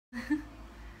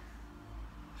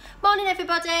Morning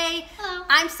everybody. Hello.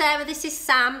 I'm Sarah, this is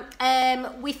Sam.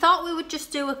 We thought we would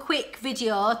just do a quick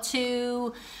video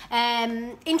to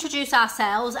introduce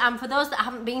ourselves, and for those that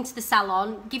haven't been to the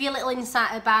salon, give you a little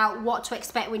insight about what to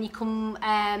expect when you come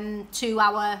to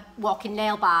our walk-in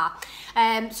nail bar.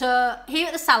 So here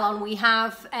at the salon we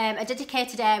have a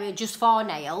dedicated area just for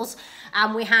nails,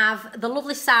 and we have the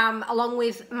lovely Sam along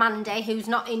with Mandy, who's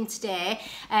not in today,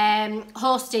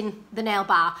 hosting the nail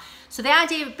bar. So the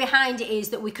idea behind it is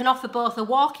that we can offer both a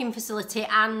walk-in facility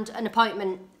and an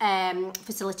appointment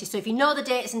facility. So if you know the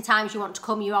dates and times you want to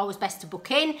come, you're always best to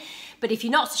book in. But if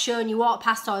you're not so sure and you walk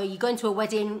past, or you're going to a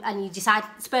wedding and you decide,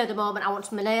 spur of the moment, I want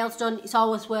my nails done, it's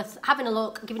always worth having a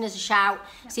look, giving us a shout,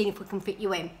 seeing if we can fit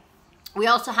you in. We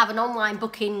also have an online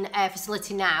booking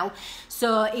facility now.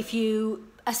 So if you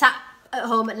are sat at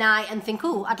home at night and think,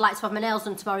 oh, I'd like to have my nails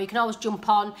done tomorrow, you can always jump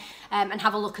on and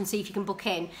have a look and see if you can book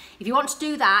in. If you want to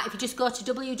do that, if you just go to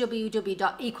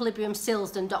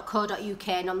www.equilibriumsilsden.co.uk,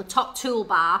 and on the top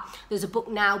toolbar there's a book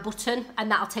now button,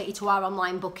 and that'll take you to our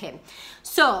online booking.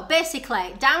 So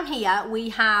basically down here we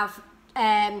have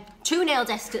 2 nail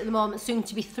desks at the moment, soon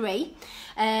to be 3,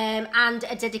 and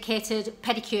a dedicated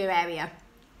pedicure area.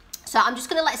 So I'm just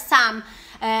going to let Sam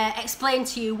explain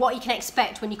to you what you can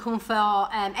expect when you come for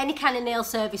any kind of nail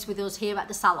service with us here at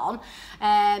the salon,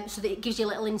 so that it gives you a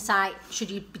little insight should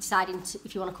you be deciding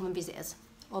if you want to come and visit us.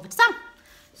 Over to Sam.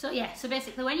 So yeah, so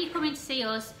basically when you come in to see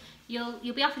us, you'll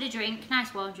be offered a drink,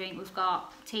 nice warm drink. We've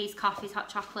got teas, coffees, hot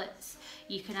chocolates.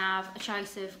 You can have a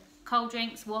choice of cold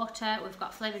drinks, water. We've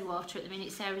got flavoured water at the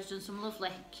minute. Sarah's done some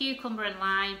lovely cucumber and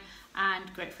lime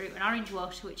and grapefruit and orange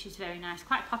water, which is very nice.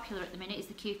 Quite popular at the minute is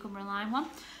the cucumber and lime one.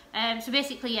 So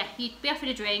basically, yeah, you'd be offered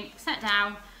a drink, sat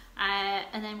down,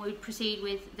 and then we'd proceed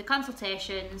with the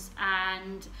consultations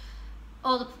and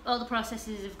all the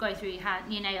processes of going through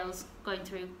your nails, going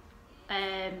through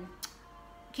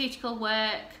cuticle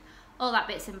work, all that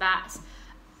bits and bats,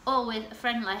 all with a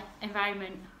friendly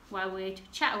environment where we'd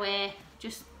chat away,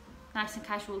 just nice and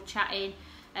casual chatting.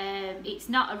 It's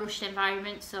not a rushed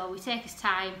environment, so we take us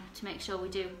time to make sure we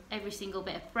do every single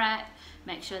bit of prep,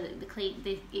 make sure that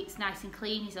it's nice and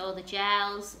clean, is all the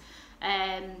gels.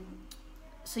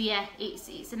 So yeah,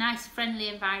 it's a nice friendly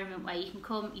environment where you can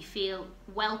come, you feel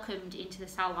welcomed into the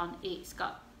salon.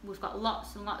 We've got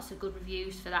lots and lots of good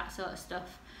reviews for that sort of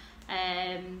stuff.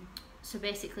 So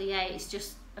basically, yeah, it's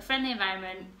just a friendly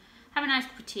environment, have a nice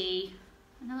cup of tea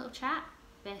and a little chat,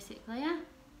 basically, yeah.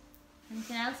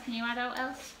 Anything else? Can you add out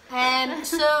else?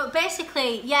 So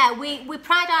basically, yeah, we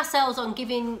pride ourselves on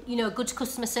giving, you know, good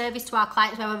customer service to our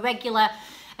clients. We have a regular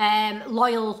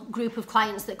loyal group of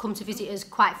clients that come to visit us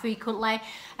quite frequently,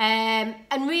 and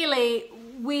really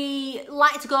we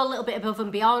like to go a little bit above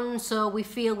and beyond. So we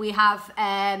feel we have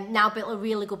now built a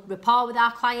really good rapport with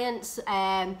our clients.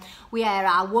 We air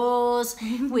our woes,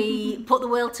 we put the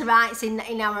world to rights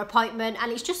in our appointment,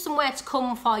 and it's just somewhere to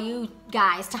come for you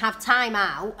guys to have time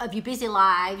out of your busy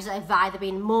lives, of either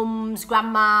being mums,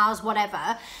 grandmas,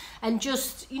 whatever, and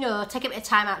just, you know, take a bit of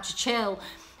time out to chill.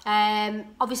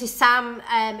 Obviously Sam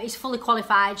is fully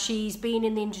qualified. She's been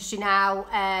in the industry now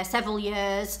several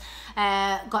years,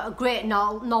 got a great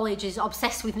knowledge, is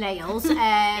obsessed with nails.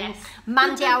 Yes.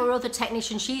 Mandy, our other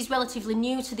technician, she's relatively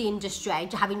new to the industry,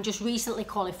 having just recently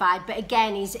qualified, but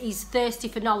again is thirsty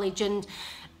for knowledge. And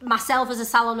myself as a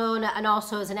salon owner and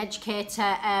also as an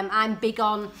educator, I'm big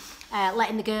on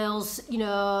letting the girls, you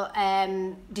know,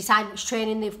 decide which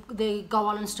training they go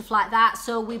on and stuff like that.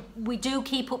 So we do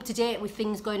keep up to date with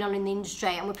things going on in the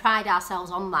industry, and we pride ourselves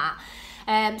on that.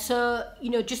 So, you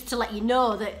know, just to let you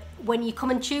know that when you come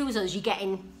and choose us, you're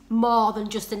getting more than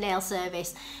just a nail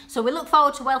service. So we look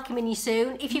forward to welcoming you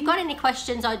soon. If you've got any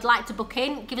questions or would like to book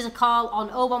in, give us a call on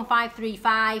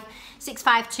 01535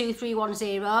 652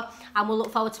 310, and we'll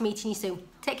look forward to meeting you soon.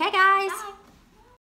 Take care, guys. Bye.